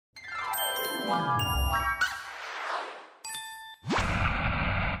We're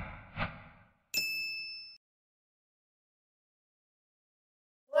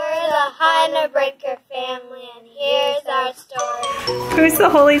the Huntebrinker family, and here's our story. Who's the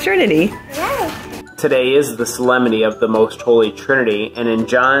Holy Trinity? Today is the solemnity of the Most Holy Trinity, and in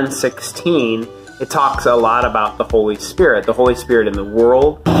John 16, it talks a lot about the Holy Spirit in the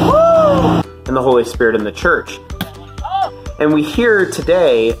world, and the Holy Spirit in the church. And we hear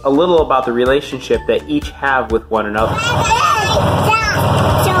today a little about the relationship that each have with one another.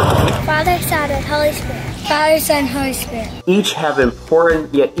 Father, Son, and Holy Spirit. Father, Son, Holy Spirit. Each have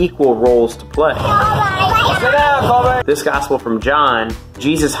important yet equal roles to play. This Gospel from John,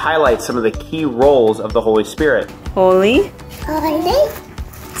 Jesus highlights some of the key roles of the Holy Spirit. Holy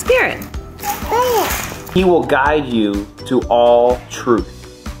Spirit. He will guide you to all truth.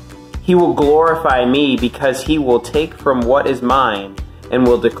 He will glorify me because he will take from what is mine and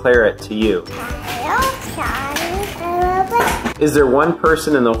will declare it to you. Is there one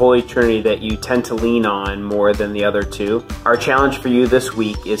person in the Holy Trinity that you tend to lean on more than the other two? Our challenge for you this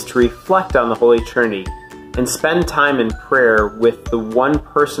week is to reflect on the Holy Trinity and spend time in prayer with the one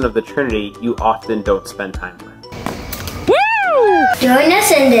person of the Trinity you often don't spend time with. Woo! Join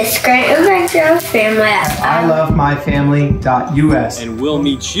us in this great adventure of family at ilovemyfamily.us. And we'll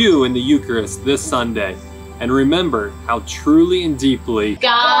meet you in the Eucharist this Sunday. And remember how truly and deeply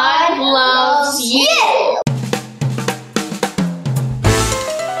God loves you.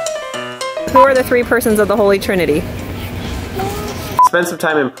 Who are the three persons of the Holy Trinity? Spend some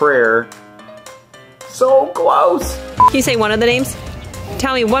time in prayer. So close. Can you say one of the names?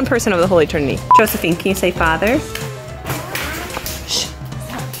 Tell me one person of the Holy Trinity. Josephine, can you say Father? Shh.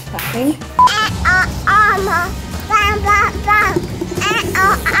 Nothing.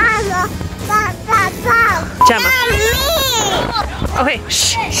 Gemma. Okay,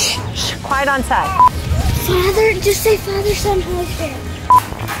 shh, shh, shh. Quiet on set. Father, just say Father, Son, Holy Spirit.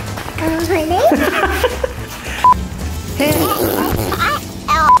 My name?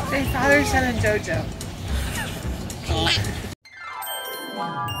 Say Father, Son, and JoJo.